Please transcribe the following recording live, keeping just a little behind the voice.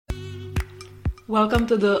Welcome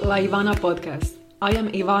to the La Ivana podcast. I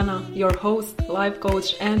am Ivana, your host, life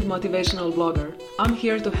coach, and motivational blogger. I'm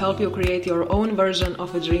here to help you create your own version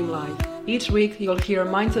of a dream life. Each week, you'll hear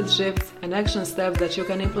mindset shifts and action steps that you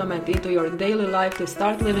can implement into your daily life to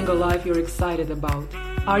start living a life you're excited about.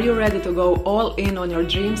 Are you ready to go all in on your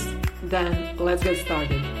dreams? Then let's get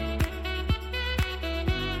started.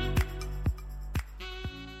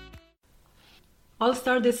 I'll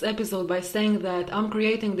start this episode by saying that I'm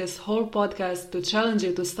creating this whole podcast to challenge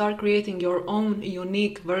you to start creating your own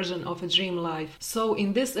unique version of a dream life. So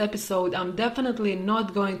in this episode, I'm definitely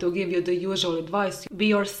not going to give you the usual advice. Be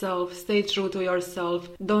yourself, stay true to yourself,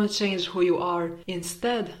 don't change who you are.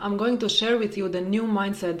 Instead, I'm going to share with you the new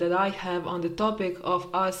mindset that I have on the topic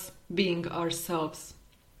of us being ourselves.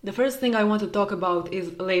 The first thing I want to talk about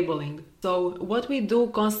is labeling. So what we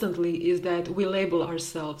do constantly is that we label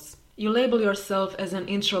ourselves. You label yourself as an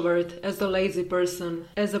introvert, as a lazy person,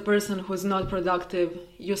 as a person who's not productive.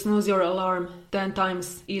 You snooze your alarm 10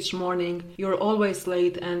 times each morning. You're always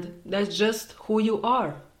late, and that's just who you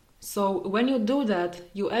are. So when you do that,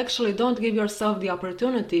 you actually don't give yourself the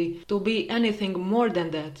opportunity to be anything more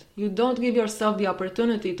than that. You don't give yourself the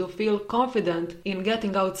opportunity to feel confident in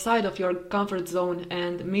getting outside of your comfort zone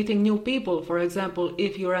and meeting new people. For example,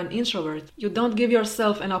 if you're an introvert, you don't give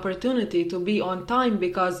yourself an opportunity to be on time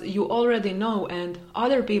because you already know and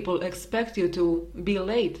other people expect you to be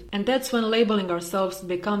late. And that's when labeling ourselves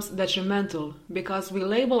becomes detrimental, because we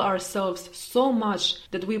label ourselves so much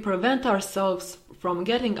that we prevent ourselves from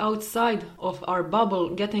getting outside of our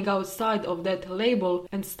bubble, getting outside of that label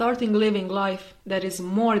and starting living life that is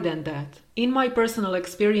more than that. In my personal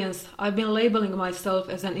experience, I've been labeling myself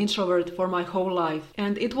as an introvert for my whole life.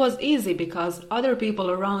 And it was easy because other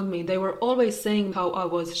people around me, they were always saying how I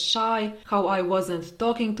was shy, how I wasn't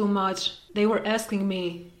talking too much. They were asking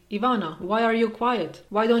me, Ivana, why are you quiet?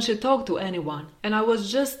 Why don't you talk to anyone? And I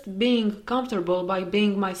was just being comfortable by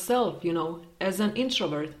being myself, as an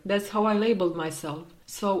introvert. That's how I labeled myself.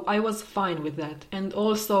 So I was fine with that. And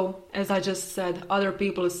also, as I just said, other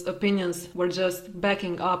people's opinions were just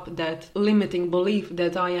backing up that limiting belief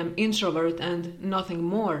that I am introvert and nothing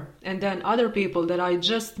more. And then other people that I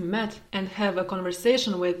just met and have a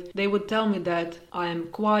conversation with, they would tell me that I am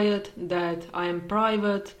quiet, that I am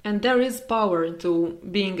private, and there is power to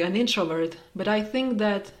being an introvert. But I think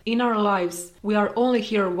that in our lives, we are only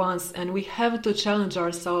here once and we have to challenge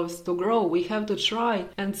ourselves to grow. We have to try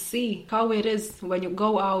and see how it is when you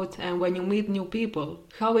go out and when you meet new people,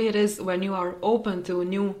 how it is when you are open to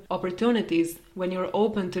new opportunities, when you're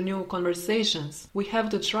open to new conversations. We have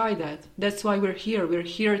to try that. That's why we're here. We're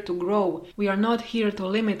here to grow. We are not here to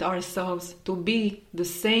limit ourselves to be the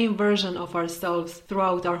same version of ourselves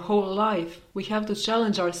throughout our whole life. We have to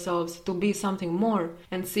challenge ourselves to be something more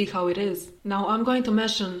and see how it is. Now, I'm going to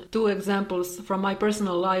mention two examples from my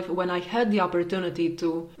personal life when I had the opportunity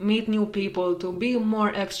to meet new people, to be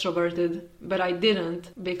more extroverted, but I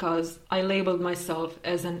didn't because I labeled myself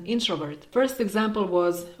as an introvert. First example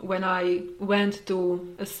was when I went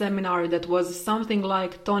to a seminar that was something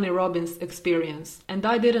like Tony Robbins' experience, and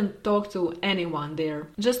I didn't talk to anyone there.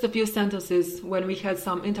 Just a few sentences. When we had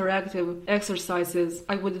some interactive exercises,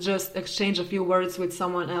 I would just exchange a few words with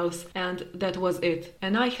someone else, and that was it.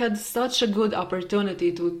 And I had such a good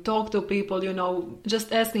opportunity to talk to people,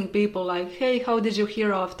 just asking people like, hey, how did you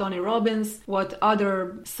hear of Tony Robbins? What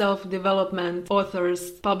other self-development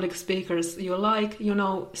authors, public speakers you like?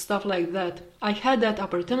 Stuff like that. I had that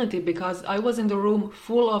opportunity because I was in the room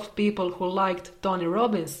full of people who liked Tony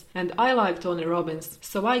Robbins, and I liked Tony Robbins.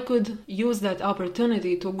 So I could use that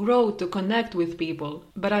opportunity to grow, to connect with people,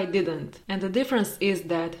 but I didn't. And the difference is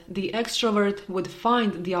that the extrovert would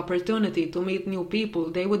find the opportunity to meet new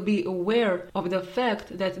people. They would be aware of the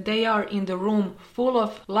fact that they are in the room full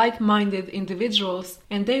of like-minded individuals,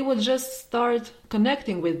 and they would just start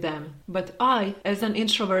connecting with them. But I, as an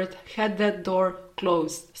introvert, had that door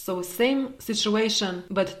closed. So same situation,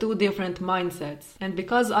 but two different mindsets. And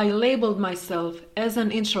because I labeled myself as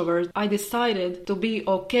an introvert, I decided to be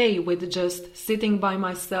okay with just sitting by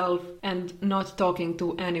myself and not talking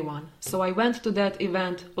to anyone. So I went to that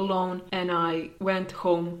event alone, and I went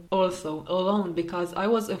home also alone because I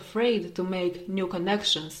was afraid to make new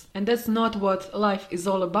connections. And that's not what life is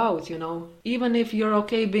all about, Even if you're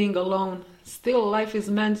okay being alone, Still, life is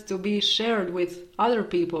meant to be shared with other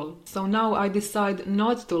people. So now I decide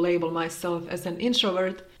not to label myself as an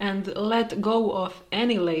introvert and let go of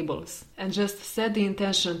any labels and just set the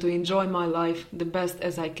intention to enjoy my life the best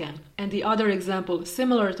as I can. And the other example,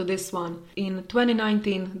 similar to this one, in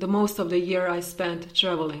 2019, the most of the year I spent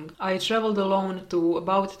traveling. I traveled alone to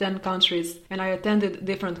about 10 countries and I attended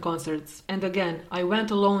different concerts. And again, I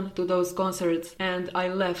went alone to those concerts and I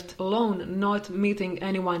left alone, not meeting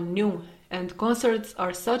anyone new. And concerts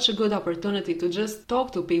are such a good opportunity to just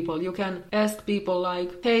talk to people. You can ask people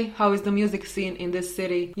like, hey, how is the music scene in this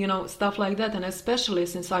city? You know, stuff like that. And especially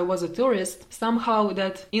since I was a tourist, somehow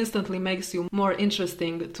that instantly makes you more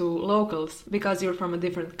interesting to locals because you're from a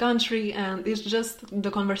different country and it's just the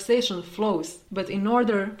conversation flows. But in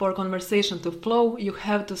order for conversation to flow, you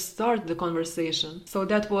have to start the conversation. So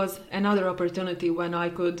that was another opportunity when I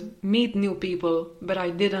could meet new people, but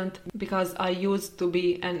I didn't because I used to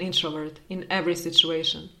be an introvert in every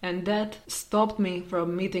situation. And that stopped me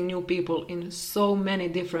from meeting new people in so many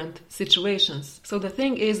different situations. So the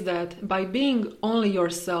thing is that by being only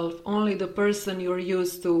yourself, only the person you're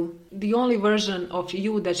used to, the only version of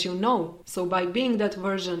you that you know, so by being that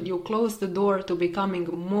version, you close the door to becoming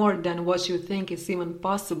more than what you think is even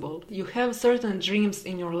possible. You have certain dreams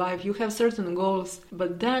in your life, you have certain goals,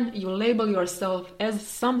 but then you label yourself as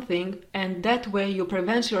something, and that way you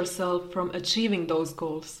prevent yourself from achieving those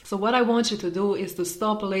goals. So what I want you to do is to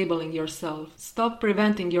stop labeling yourself. Stop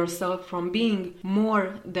preventing yourself from being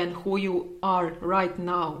more than who you are right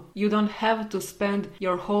now. You don't have to spend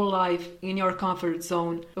your whole life in your comfort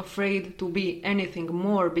zone, afraid to be anything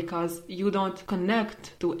more because you don't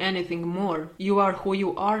connect to anything more. You are who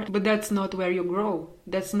you are, but that's not where you grow.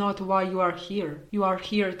 That's not why you are here. You are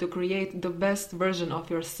here to create the best version of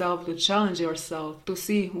yourself, to challenge yourself, to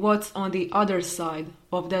see what's on the other side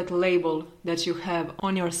of that label that you have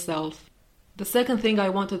on yourself. The second thing I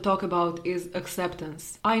want to talk about is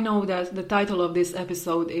acceptance. I know that the title of this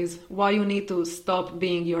episode is Why You Need to Stop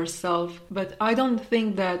Being Yourself, but I don't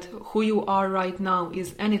think that who you are right now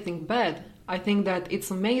is anything bad. I think that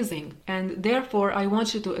it's amazing, and therefore I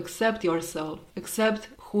want you to accept yourself, accept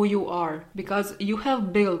who you are, because you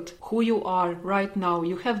have built who you are right now.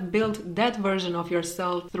 You have built that version of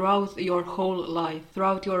yourself throughout your whole life,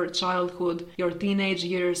 throughout your childhood, your teenage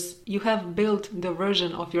years. You have built the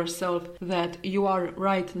version of yourself that you are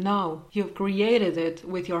right now. You've created it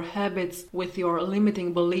with your habits, with your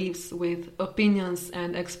limiting beliefs, with opinions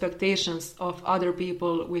and expectations of other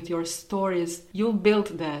people, with your stories. You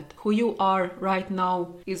built that. Who you are right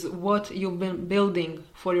now is what you've been building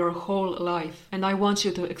for your whole life, and I want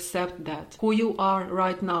you to accept that. Who you are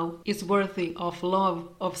right now is worthy of love,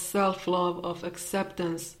 of self-love, of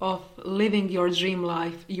acceptance, of living your dream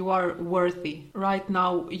life. You are worthy. Right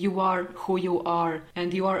now, you are who you are,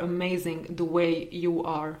 and you are amazing the way you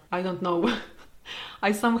are. I don't know.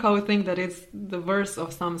 I somehow think that it's the verse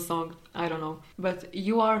of some song. I don't know. But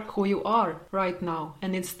you are who you are right now.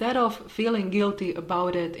 And instead of feeling guilty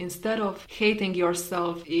about it, instead of hating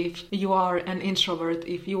yourself if you are an introvert,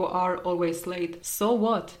 if you are always late, so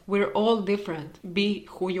what? We're all different. Be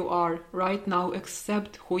who you are right now.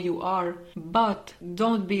 Accept who you are. But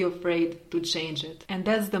don't be afraid to change it. And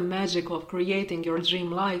that's the magic of creating your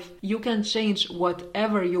dream life. You can change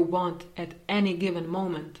whatever you want at any given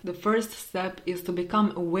moment. The first step is to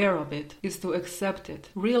become aware of it, is to accept it.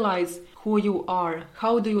 Realize who you are.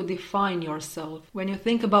 How do you define yourself? When you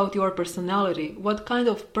think about your personality, what kind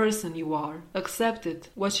of person you are? Accept it.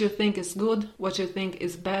 What you think is good, what you think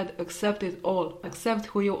is bad, accept it all. Accept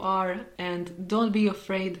who you are and don't be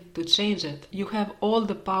afraid to change it. You have all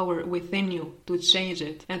the power within you to change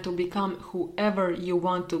it and to become whoever you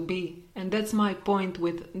want to be. And that's my point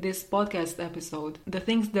with this podcast episode. The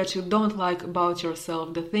things that you don't like about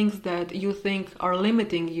yourself, the things that you think are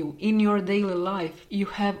limiting you in your daily life, you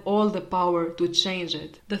have all the power to change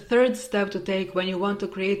it. The third step to take when you want to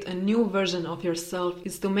create a new version of yourself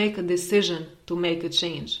is to make a decision to make a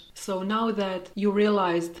change. So now that you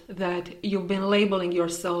realized that you've been labeling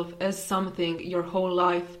yourself as something your whole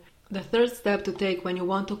life, the third step to take when you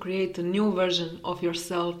want to create a new version of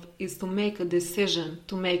yourself is to make a decision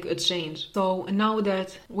to make a change. So now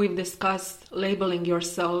that we've discussed labeling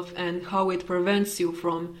yourself and how it prevents you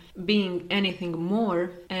from being anything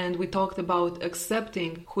more, and we talked about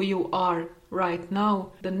accepting who you are right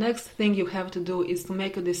now, the next thing you have to do is to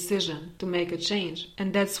make a decision, to make a change.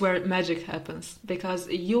 And that's where magic happens, because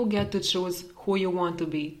you get to choose who you want to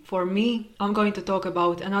be. For me, I'm going to talk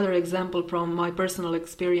about another example from my personal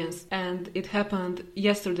experience, and it happened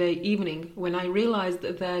yesterday evening when I realized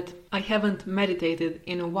that I haven't meditated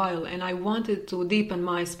in a while and I wanted to deepen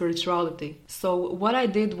my spirituality. So what I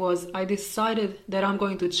did was I decided that I'm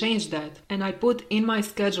going to change that, and I put in my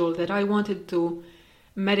schedule that I wanted to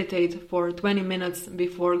meditate for 20 minutes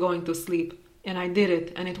before going to sleep. And I did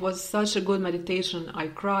it, and it was such a good meditation. I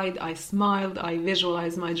cried, I smiled, I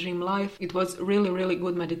visualized my dream life. It was really, really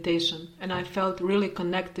good meditation, and I felt really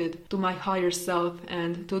connected to my higher self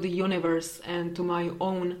and to the universe and to my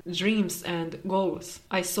own dreams and goals.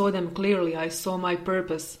 I saw them clearly, I saw my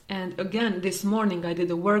purpose. And again, this morning I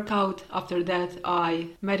did a workout. After that I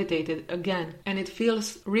meditated again, and it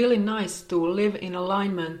feels really nice to live in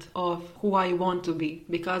alignment of who I want to be,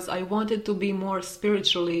 because I wanted to be more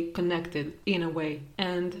spiritually connected in a way,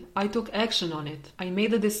 and I took action on it. I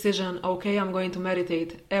made a decision, okay, I'm going to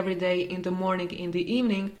meditate every day in the morning, in the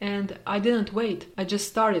evening, and I didn't wait. I just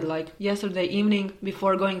started, like yesterday evening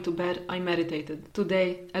before going to bed, I meditated.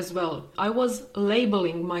 Today as well. I was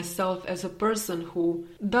labeling myself as a person who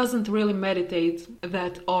doesn't really meditate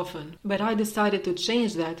that often, but I decided to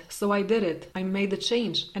change that, so I did it. I made the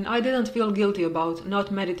change, and I didn't feel guilty about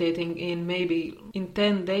not meditating in maybe in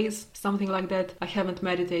 10 days, something like that. I haven't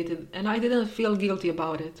meditated, and I didn't feel guilty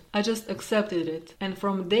about it. I just accepted it. And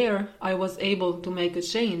from there, I was able to make a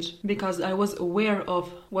change because I was aware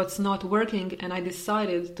of what's not working and I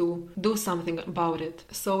decided to do something about it.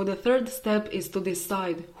 So the third step is to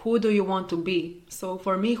decide, who do you want to be? So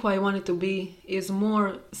for me, who I wanted to be is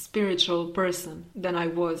more spiritual person than I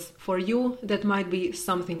was. For you, that might be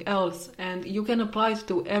something else, and you can apply it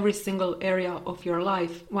to every single area of your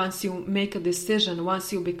life. Once you make a decision,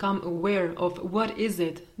 once you become aware of what is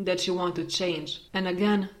it that you want to change. And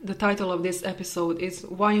again, the title of this episode is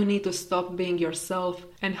why you need to stop being yourself,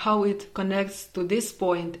 and how it connects to this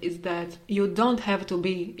point is that you don't have to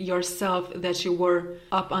be yourself that you were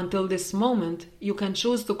up until this moment. You can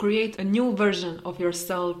choose to create a new version of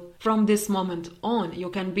yourself from this moment on. You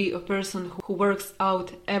can be a person who works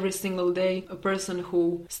out every single day, a person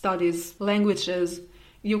who studies languages.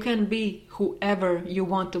 You can be whoever you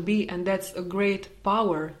want to be, and that's a great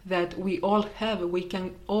power that we all have. We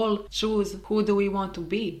can all choose who do we want to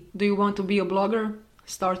be. Do you want to be a blogger?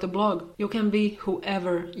 Start a blog. You can be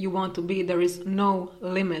whoever you want to be. There is no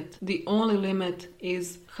limit. The only limit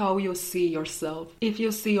is how you see yourself. If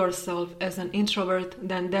you see yourself as an introvert,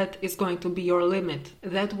 then that is going to be your limit.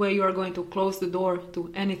 That way you are going to close the door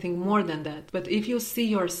to anything more than that. But if you see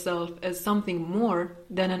yourself as something more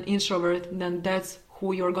than an introvert, then that's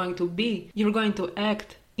who you're going to be. You're going to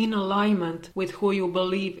act in alignment with who you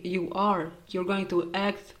believe you are. You're going to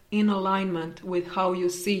act in alignment with how you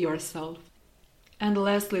see yourself. And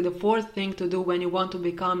lastly, the fourth thing to do when you want to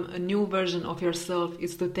become a new version of yourself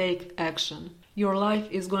is to take action. Your life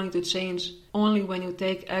is going to change only when you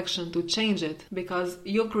take action to change it, because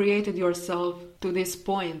you created yourself to this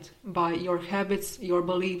point by your habits, your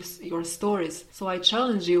beliefs, your stories. So I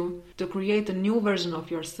challenge you to create a new version of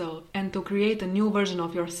yourself. And to create a new version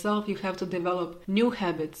of yourself, you have to develop new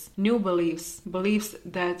habits, new beliefs, beliefs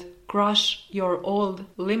that crush your old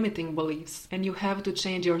limiting beliefs. And you have to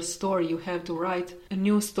change your story. You have to write a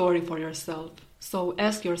new story for yourself. So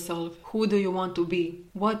ask yourself, who do you want to be?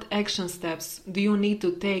 What action steps do you need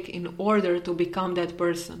to take in order to become that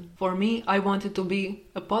person? For me, I wanted to be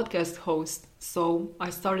a podcast host, so I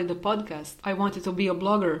started a podcast. I wanted to be a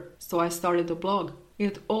blogger, so I started a blog.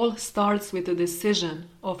 It all starts with a decision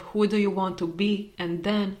of who do you want to be, and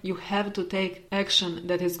then you have to take action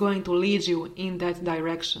that is going to lead you in that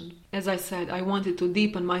direction. As I said, I wanted to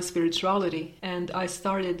deepen my spirituality, and I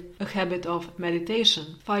started a habit of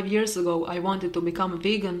meditation. 5 years ago, I wanted to become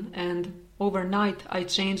vegan, and overnight I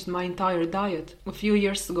changed my entire diet. A few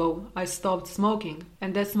years ago, I stopped smoking,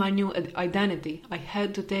 and that's my new identity. I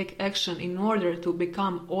had to take action in order to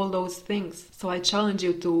become all those things. So I challenge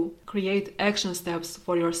you to create action steps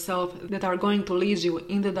for yourself that are going to lead you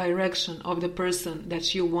in the direction of the person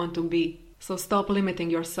that you want to be. So stop limiting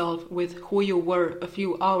yourself with who you were a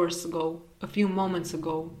few hours ago, a few moments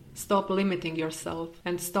ago. Stop limiting yourself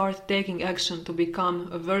and start taking action to become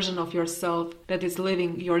a version of yourself that is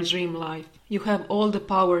living your dream life. You have all the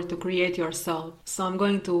power to create yourself. So I'm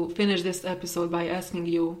going to finish this episode by asking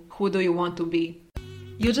you, who do you want to be?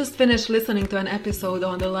 You just finished listening to an episode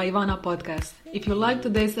on the Laivana podcast. If you liked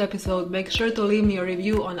today's episode, make sure to leave me a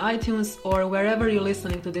review on iTunes or wherever you're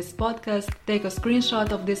listening to this podcast. Take a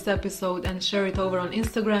screenshot of this episode and share it over on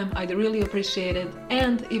Instagram. I'd really appreciate it.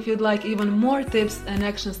 And if you'd like even more tips and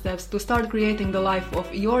action steps to start creating the life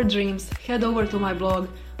of your dreams, head over to my blog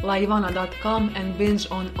laivana.com and binge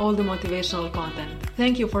on all the motivational content.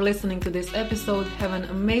 Thank you for listening to this episode. Have an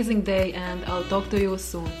amazing day and I'll talk to you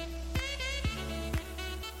soon.